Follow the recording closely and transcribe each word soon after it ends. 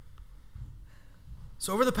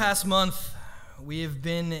So over the past month, we have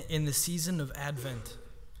been in the season of Advent,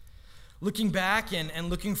 looking back and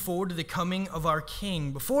looking forward to the coming of our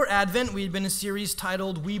King. Before Advent, we had been in a series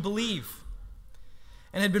titled We Believe,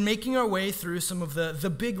 and had been making our way through some of the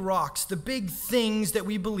big rocks, the big things that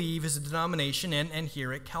we believe as a denomination and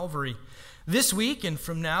here at Calvary. This week, and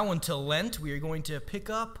from now until Lent, we are going to pick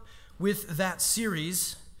up with that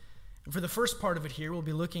series. And for the first part of it here, we'll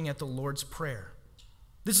be looking at the Lord's Prayer.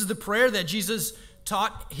 This is the prayer that Jesus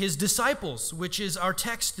taught his disciples, which is our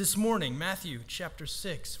text this morning, Matthew chapter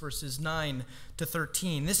 6, verses 9 to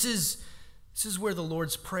 13. This is where the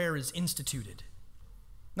Lord's Prayer is instituted.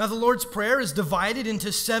 Now, the Lord's Prayer is divided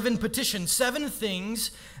into 7 petitions, 7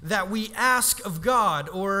 things that we ask of God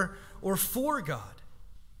or for God.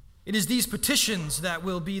 It is these petitions that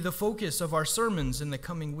will be the focus of our sermons in the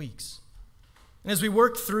coming weeks. And as we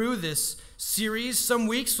work through this series, some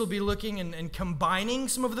weeks we'll be looking and combining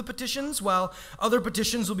some of the petitions, while other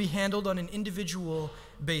petitions will be handled on an individual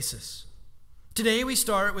basis. Today we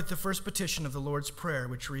start with the first petition of the Lord's Prayer,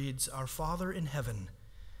 which reads, Our Father in heaven,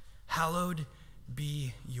 hallowed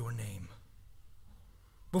be your name.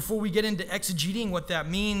 Before we get into exegeting what that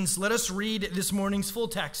means, let us read this morning's full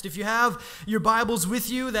text. If you have your Bibles with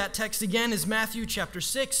you, that text again is Matthew chapter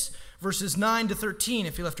 6, verses 9 to 13.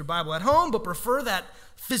 If you left your Bible at home but prefer that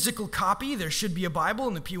physical copy, there should be a Bible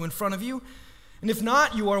in the pew in front of you. And if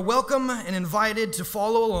not, you are welcome and invited to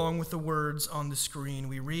follow along with the words on the screen.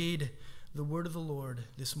 We read the word of the Lord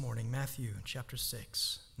this morning, Matthew chapter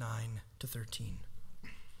 6, 9 to 13.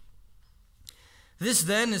 This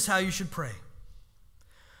then is how you should pray.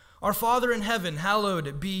 Our Father in heaven,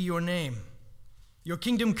 hallowed be your name. Your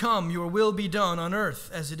kingdom come, your will be done on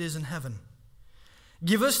earth as it is in heaven.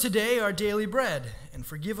 Give us today our daily bread, and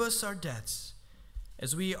forgive us our debts,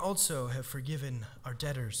 as we also have forgiven our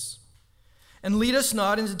debtors. And lead us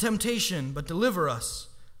not into temptation, but deliver us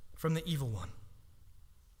from the evil one.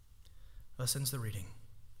 Thus ends the reading.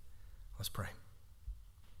 Let's pray.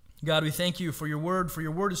 God, we thank you for your word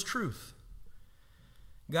is truth.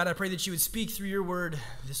 God, I pray that you would speak through your word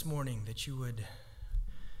this morning, that you would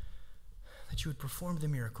perform the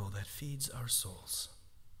miracle that feeds our souls.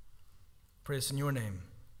 Pray this in your name.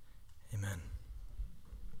 Amen.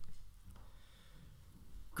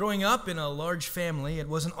 Growing up in a large family, it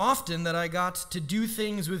wasn't often that I got to do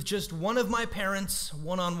things with just one of my parents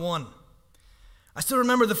one-on-one. I still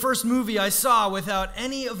remember the first movie I saw without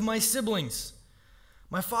any of my siblings.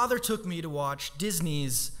 My father took me to watch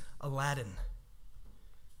Disney's Aladdin.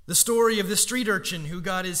 The story of the street urchin who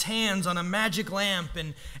got his hands on a magic lamp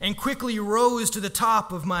and quickly rose to the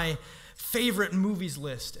top of my favorite movies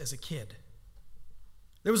list as a kid.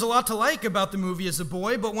 There was a lot to like about the movie as a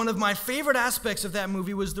boy, but one of my favorite aspects of that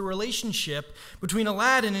movie was the relationship between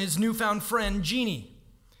Aladdin and his newfound friend, Genie.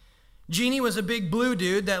 Genie was a big blue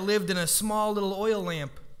dude that lived in a small little oil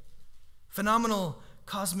lamp. Phenomenal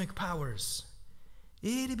cosmic powers.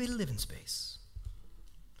 Itty bitty living space.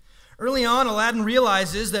 Early on, Aladdin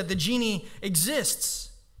realizes that the genie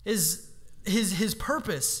exists. His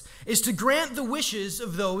purpose is to grant the wishes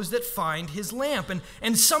of those that find his lamp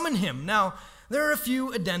and summon him. Now, there are a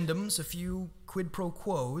few addendums, a few quid pro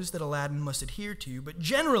quos that Aladdin must adhere to, but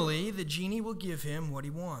generally, the genie will give him what he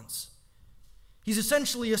wants. He's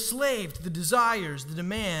essentially a slave to the desires, the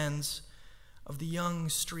demands of the young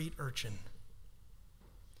street urchin.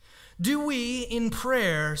 Do we, in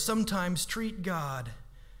prayer, sometimes treat God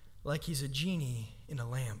like he's a genie in a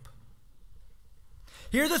lamp?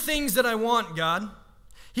 Here are the things that I want, God.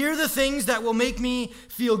 Here are the things that will make me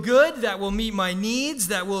feel good, that will meet my needs,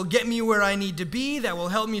 that will get me where I need to be, that will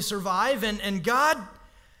help me survive. And God,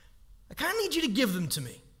 I kind of need you to give them to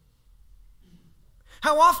me.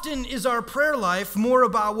 How often is our prayer life more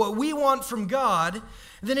about what we want from God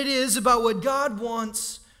than it is about what God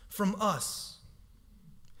wants from us?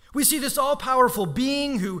 We see this all-powerful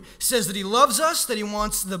being who says that he loves us, that he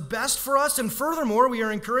wants the best for us, and furthermore, we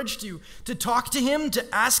are encouraged to talk to him, to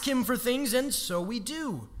ask him for things, and so we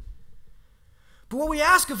do. But what we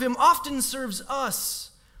ask of him often serves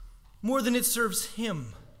us more than it serves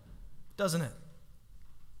him, doesn't it?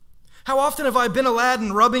 How often have I been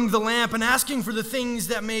Aladdin rubbing the lamp and asking for the things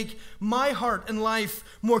that make my heart and life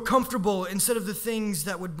more comfortable instead of the things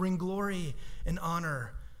that would bring glory and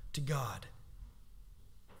honor to God?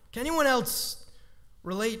 Can anyone else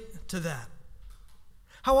relate to that?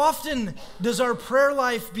 How often does our prayer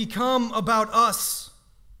life become about us?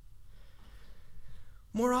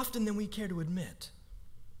 More often than we care to admit.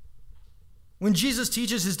 When Jesus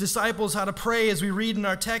teaches his disciples how to pray, as we read in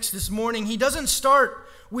our text this morning, he doesn't start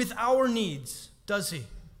with our needs, does he?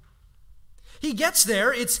 He gets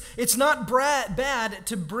there. It's not bad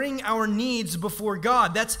to bring our needs before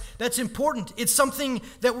God. That's important. It's something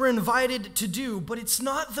that we're invited to do, but it's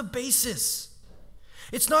not the basis.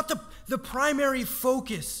 It's not the primary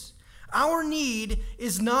focus. Our need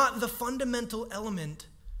is not the fundamental element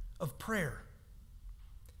of prayer.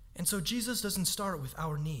 And so Jesus doesn't start with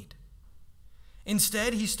our need.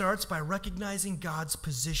 Instead, he starts by recognizing God's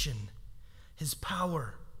position, his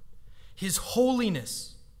power, his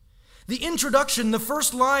holiness. The introduction, the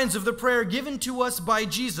first lines of the prayer given to us by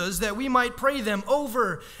Jesus, that we might pray them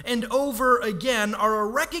over and over again, are a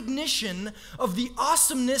recognition of the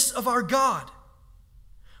awesomeness of our God.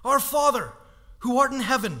 Our Father, who art in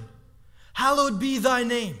heaven, hallowed be thy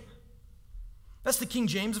name. That's the King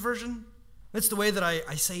James Version. That's the way that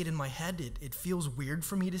I say it in my head. It feels weird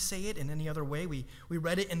for me to say it in any other way. We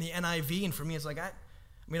read it in the NIV, and for me it's like,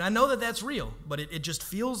 I know that that's real, but it just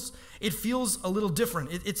feels a little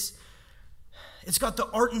different. It's got the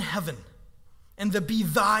art in heaven and the be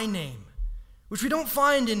thy name, which we don't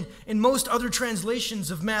find in most other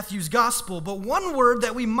translations of Matthew's gospel. But one word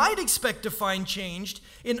that we might expect to find changed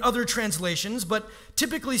in other translations, but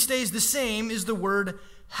typically stays the same, is the word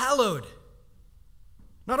hallowed.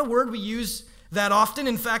 Not a word we use that often.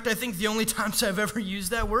 In fact, I think the only times I've ever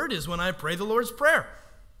used that word is when I pray the Lord's Prayer.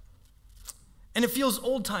 And it feels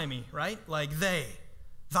old-timey, right? Like they,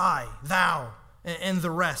 thy, thou, and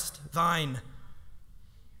the rest, thine.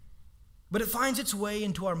 But it finds its way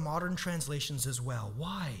into our modern translations as well.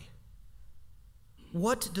 Why?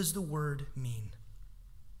 What does the word mean?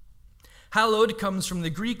 Hallowed comes from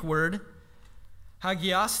the Greek word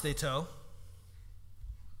hagiasteto.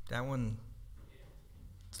 That one,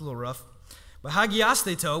 it's a little rough. But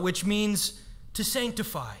hagiasteto, which means to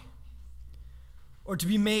sanctify or to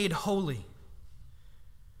be made holy.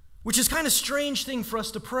 Which is kind of a strange thing for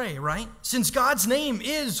us to pray, right? Since God's name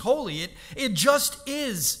is holy, it just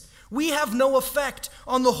is. We have no effect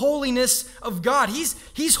on the holiness of God.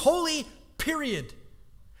 He's holy, period.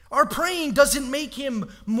 Our praying doesn't make him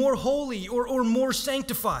more holy or more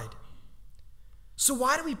sanctified. So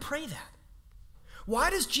why do we pray that?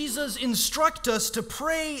 Why does Jesus instruct us to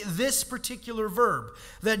pray this particular verb?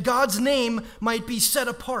 That God's name might be set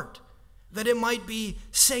apart, that it might be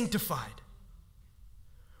sanctified.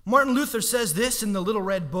 Martin Luther says this in the Little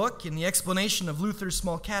Red Book, in the explanation of Luther's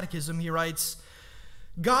Small Catechism. He writes,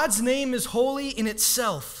 God's name is holy in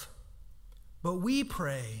itself, but we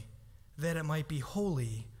pray that it might be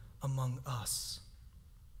holy among us.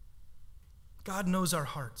 God knows our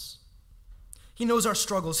hearts. He knows our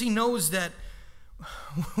struggles. He knows that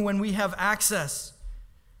when we have access,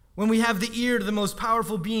 when we have the ear to the most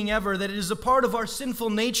powerful being ever, that it is a part of our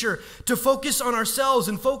sinful nature to focus on ourselves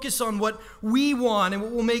and focus on what we want and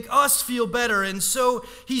what will make us feel better. And so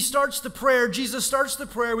Jesus starts the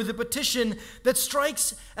prayer with a petition that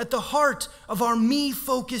strikes at the heart of our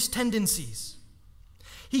me-focused tendencies.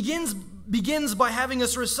 He begins by having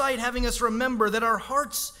us remember that our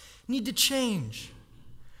hearts need to change.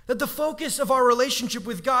 That the focus of our relationship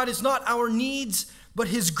with God is not our needs, but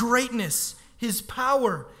his greatness, his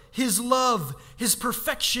power, his love, his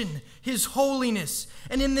perfection, his holiness.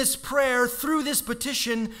 And in this prayer, through this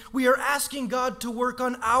petition, we are asking God to work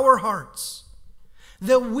on our hearts,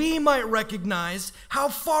 that we might recognize how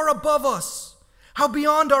far above us, how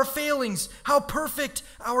beyond our failings, how perfect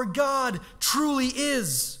our God truly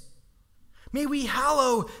is. May we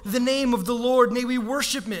hallow the name of the Lord. May we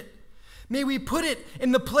worship it. May we put it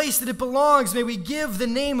in the place that it belongs. May we give the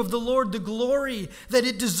name of the Lord the glory that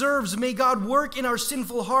it deserves. May God work in our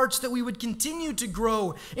sinful hearts that we would continue to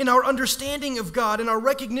grow in our understanding of God and our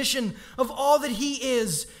recognition of all that he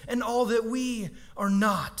is and all that we are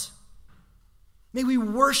not. May we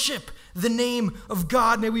worship the name of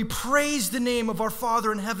God. May we praise the name of our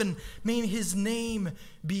Father in heaven. May his name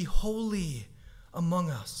be holy among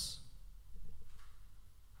us.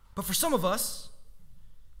 But for some of us,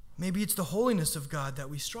 maybe it's the holiness of God that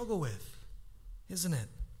we struggle with, isn't it?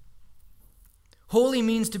 Holy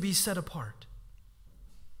means to be set apart.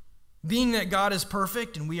 Being that God is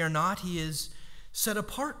perfect and we are not, he is set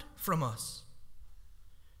apart from us.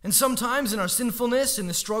 And sometimes in our sinfulness, in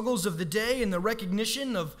the struggles of the day, in the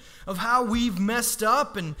recognition of how we've messed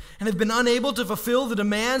up and have been unable to fulfill the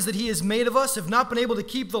demands that he has made of us, have not been able to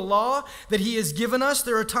keep the law that he has given us,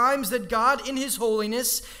 there are times that God, in his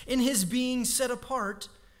holiness, in his being set apart,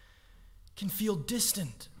 can feel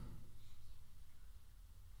distant.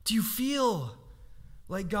 Do you feel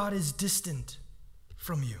like God is distant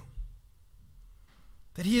from you?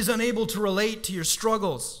 That he is unable to relate to your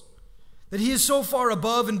struggles? That he is so far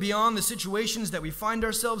above and beyond the situations that we find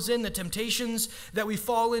ourselves in, the temptations that we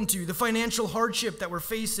fall into, the financial hardship that we're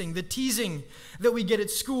facing, the teasing that we get at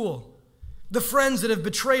school, the friends that have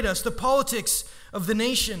betrayed us, the politics of the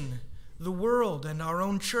nation, the world, and our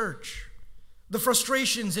own church, the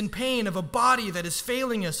frustrations and pain of a body that is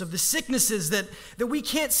failing us, of the sicknesses that we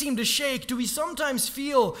can't seem to shake. Do we sometimes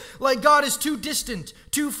feel like God is too distant,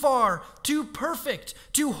 too far, too perfect,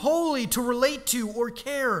 too holy to relate to or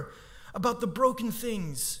care about the broken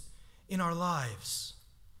things in our lives?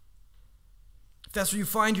 If that's where you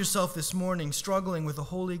find yourself this morning, struggling with a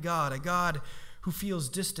holy God, a God who feels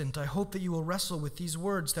distant, I hope that you will wrestle with these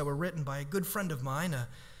words that were written by a good friend of mine,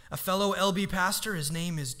 a fellow LB pastor. His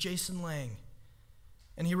name is Jason Lang,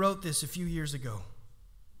 and he wrote this a few years ago.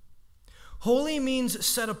 Holy means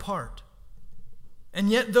set apart, and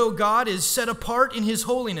yet though God is set apart in his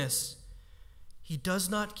holiness, he does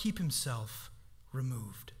not keep himself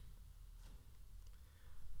removed.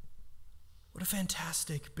 What a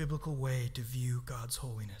fantastic biblical way to view God's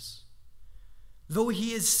holiness. Though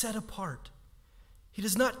he is set apart, he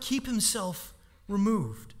does not keep himself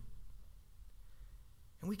removed.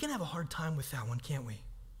 And we can have a hard time with that one, can't we?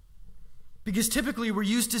 Because typically we're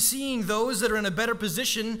used to seeing those that are in a better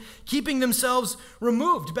position keeping themselves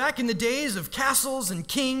removed. Back in the days of castles and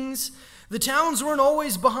kings, the towns weren't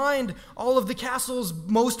always behind all of the castle's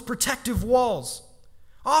most protective walls.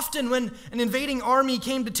 Often when an invading army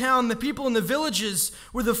came to town, the people in the villages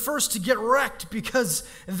were the first to get wrecked because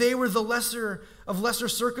they were the lesser of lesser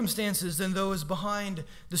circumstances than those behind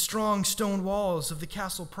the strong stone walls of the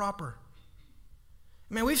castle proper.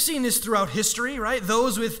 Man, we've seen this throughout history, right?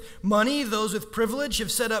 Those with money, those with privilege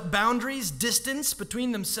have set up boundaries, distance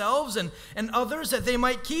between themselves and others, that they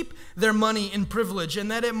might keep their money and privilege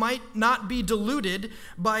and that it might not be diluted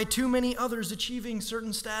by too many others achieving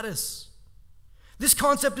certain status. This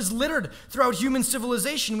concept is littered throughout human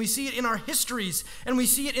civilization. We see it in our histories, and we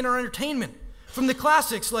see it in our entertainment. From the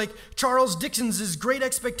classics like Charles Dickens's Great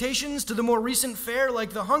Expectations to the more recent fare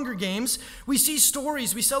like The Hunger Games, we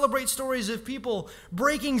celebrate stories of people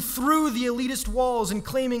breaking through the elitist walls and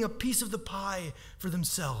claiming a piece of the pie for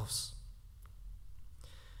themselves.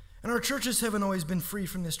 And our churches haven't always been free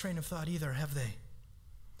from this train of thought either, have they?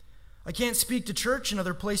 I can't speak to church and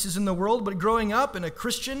other places in the world, but growing up as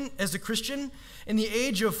a Christian, in the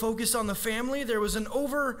age of focus on the family, there was an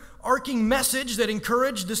overarching message that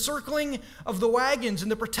encouraged the circling of the wagons and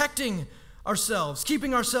the protecting ourselves,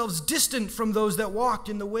 keeping ourselves distant from those that walked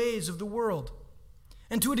in the ways of the world.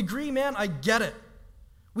 And to a degree, man, I get it.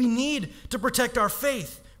 We need to protect our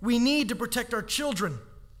faith. We need to protect our children.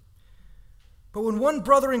 But when one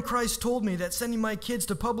brother in Christ told me that sending my kids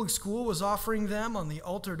to public school was offering them on the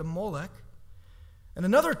altar to Molech, and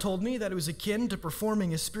another told me that it was akin to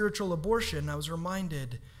performing a spiritual abortion, I was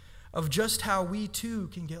reminded of just how we too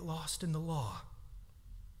can get lost in the law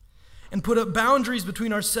and put up boundaries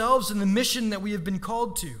between ourselves and the mission that we have been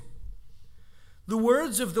called to. The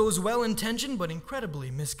words of those well-intentioned but incredibly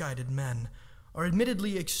misguided men are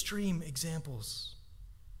admittedly extreme examples.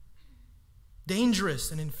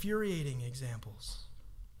 Dangerous and infuriating examples.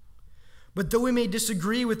 But though we may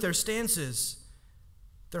disagree with their stances,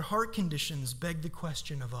 their heart conditions beg the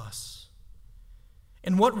question of us.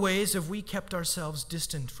 In what ways have we kept ourselves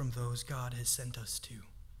distant from those God has sent us to?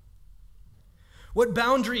 What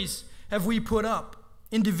boundaries have we put up,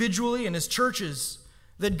 individually and as churches,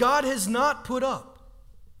 that God has not put up?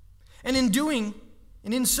 And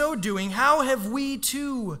in so doing, how have we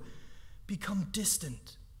too become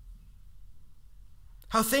distant?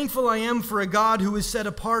 How thankful I am for a God who is set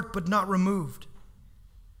apart but not removed.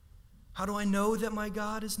 How do I know that my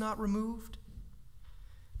God is not removed?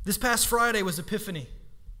 This past Friday was Epiphany,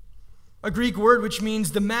 a Greek word which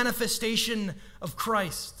means the manifestation of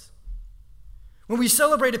Christ. When we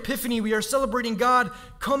celebrate Epiphany, we are celebrating God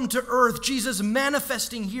come to earth, Jesus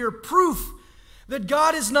manifesting here, proof that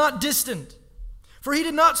God is not distant. For he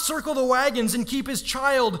did not circle the wagons and keep his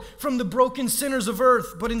child from the broken sinners of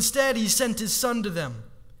earth, but instead he sent his son to them.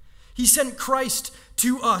 He sent Christ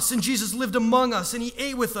to us, and Jesus lived among us, and he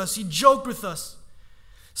ate with us, he joked with us.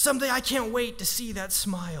 Someday I can't wait to see that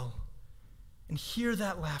smile and hear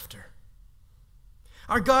that laughter.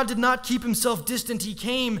 Our God did not keep himself distant. He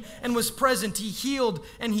came and was present. He healed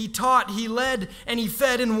and he taught. He led and he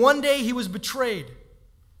fed. And one day he was betrayed.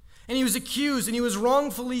 And he was accused and he was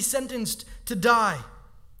wrongfully sentenced to die.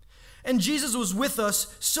 And Jesus was with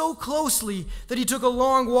us so closely that he took a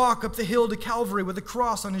long walk up the hill to Calvary with a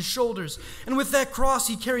cross on his shoulders. And with that cross,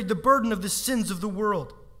 he carried the burden of the sins of the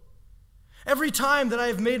world. Every time that I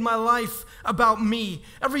have made my life about me,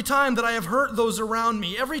 every time that I have hurt those around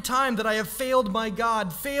me, every time that I have failed my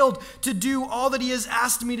God, failed to do all that He has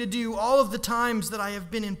asked me to do, all of the times that I have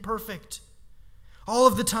been imperfect, all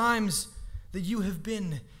of the times that you have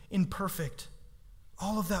been imperfect,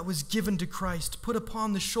 all of that was given to Christ, put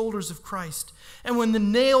upon the shoulders of Christ. And when the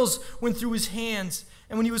nails went through His hands,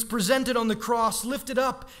 and when He was presented on the cross, lifted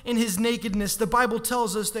up in His nakedness, the Bible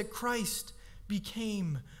tells us that Christ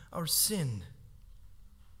became our sin.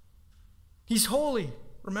 He's holy,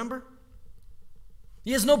 remember?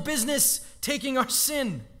 He has no business taking our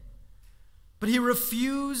sin, but He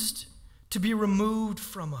refused to be removed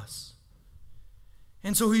from us.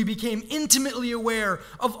 And so He became intimately aware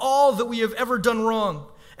of all that we have ever done wrong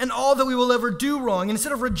and all that we will ever do wrong. And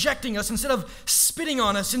instead of rejecting us, instead of spitting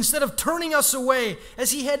on us, instead of turning us away,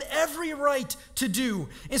 as He had every right to do,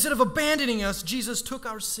 instead of abandoning us, Jesus took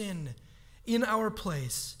our sin in our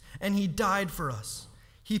place, and He died for us.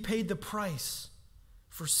 He paid the price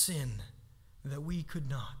for sin that we could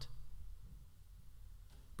not.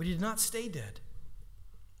 But He did not stay dead.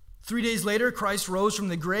 3 days later, Christ rose from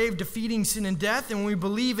the grave, defeating sin and death. And when we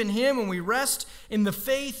believe in Him, when we rest in the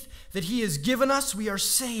faith that He has given us, we are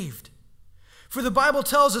saved. For the Bible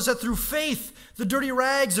tells us that through faith, the dirty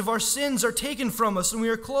rags of our sins are taken from us, and we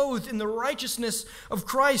are clothed in the righteousness of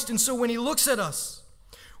Christ. And so when He looks at us,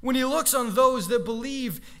 when He looks on those that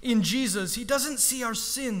believe in Jesus, He doesn't see our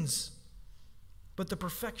sins, but the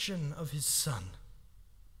perfection of His Son.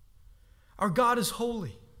 Our God is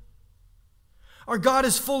holy. Our God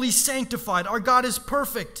is fully sanctified. Our God is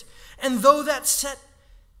perfect. And though that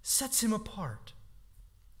sets Him apart,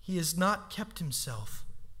 He has not kept Himself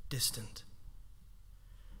distant.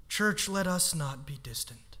 Church, let us not be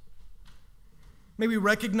distant. May we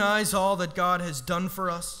recognize all that God has done for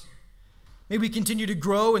us. May we continue to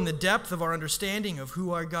grow in the depth of our understanding of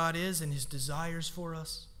who our God is and His desires for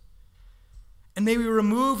us. And may we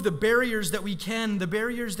remove the barriers that we can, the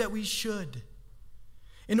barriers that we should,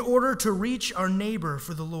 in order to reach our neighbor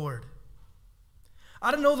for the Lord.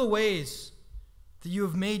 I don't know the ways that you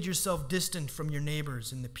have made yourself distant from your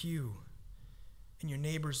neighbors in the pew and your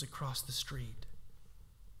neighbors across the street.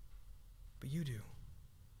 But you do.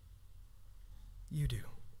 You do.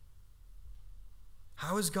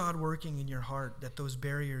 How is God working in your heart that those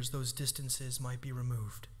barriers, those distances might be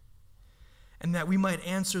removed? And that we might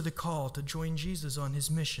answer the call to join Jesus on His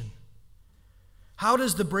mission? How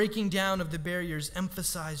does the breaking down of the barriers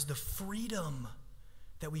emphasize the freedom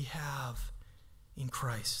that we have in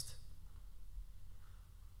Christ?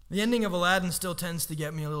 The ending of Aladdin still tends to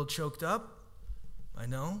get me a little choked up. I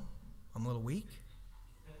know, I'm a little weak.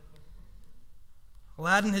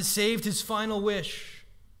 Aladdin has saved his final wish.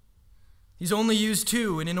 He's only used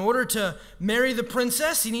 2, and in order to marry the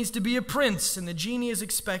princess, he needs to be a prince, and the genie is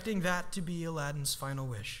expecting that to be Aladdin's final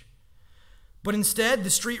wish. But instead, the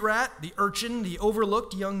street rat, the urchin, the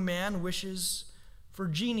overlooked young man wishes for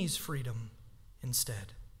genie's freedom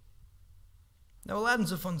instead. Now,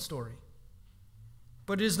 Aladdin's a fun story,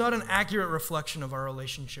 but it is not an accurate reflection of our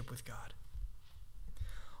relationship with God.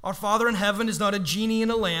 Our Father in heaven is not a genie in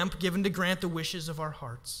a lamp given to grant the wishes of our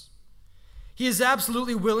hearts. He is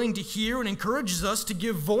absolutely willing to hear and encourages us to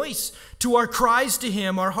give voice to our cries to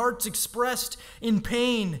Him, our hearts expressed in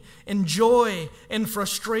pain and joy and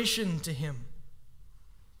frustration to Him.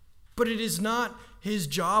 But it is not His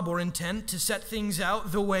job or intent to set things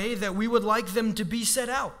out the way that we would like them to be set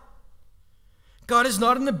out. God is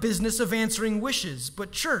not in the business of answering wishes,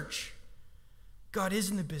 but church, God is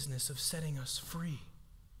in the business of setting us free.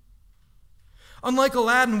 Unlike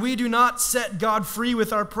Aladdin, we do not set God free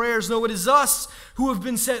with our prayers. No, it is us who have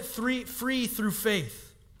been set free through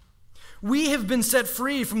faith. We have been set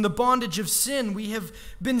free from the bondage of sin. We have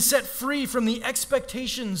been set free from the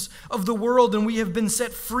expectations of the world, and we have been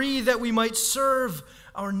set free that we might serve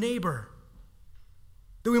our neighbor,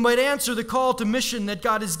 that we might answer the call to mission that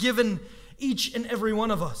God has given each and every one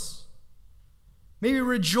of us. May we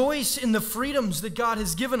rejoice in the freedoms that God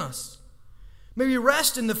has given us. May we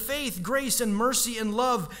rest in the faith, grace, and mercy and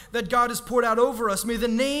love that God has poured out over us. May the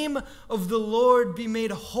name of the Lord be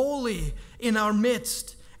made holy in our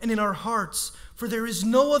midst and in our hearts, for there is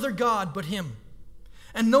no other God but Him,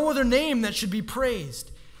 and no other name that should be praised.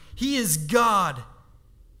 He is God.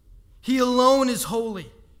 He alone is holy.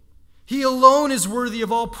 He alone is worthy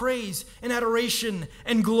of all praise and adoration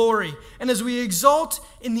and glory. And as we exalt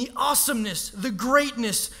in the awesomeness, the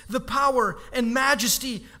greatness, the power, and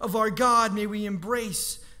majesty of our God, may we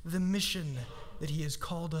embrace the mission that He has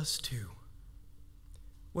called us to.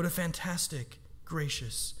 What a fantastic,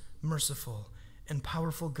 gracious, merciful, and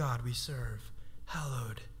powerful God we serve.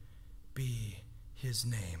 Hallowed be His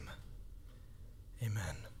name.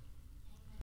 Amen.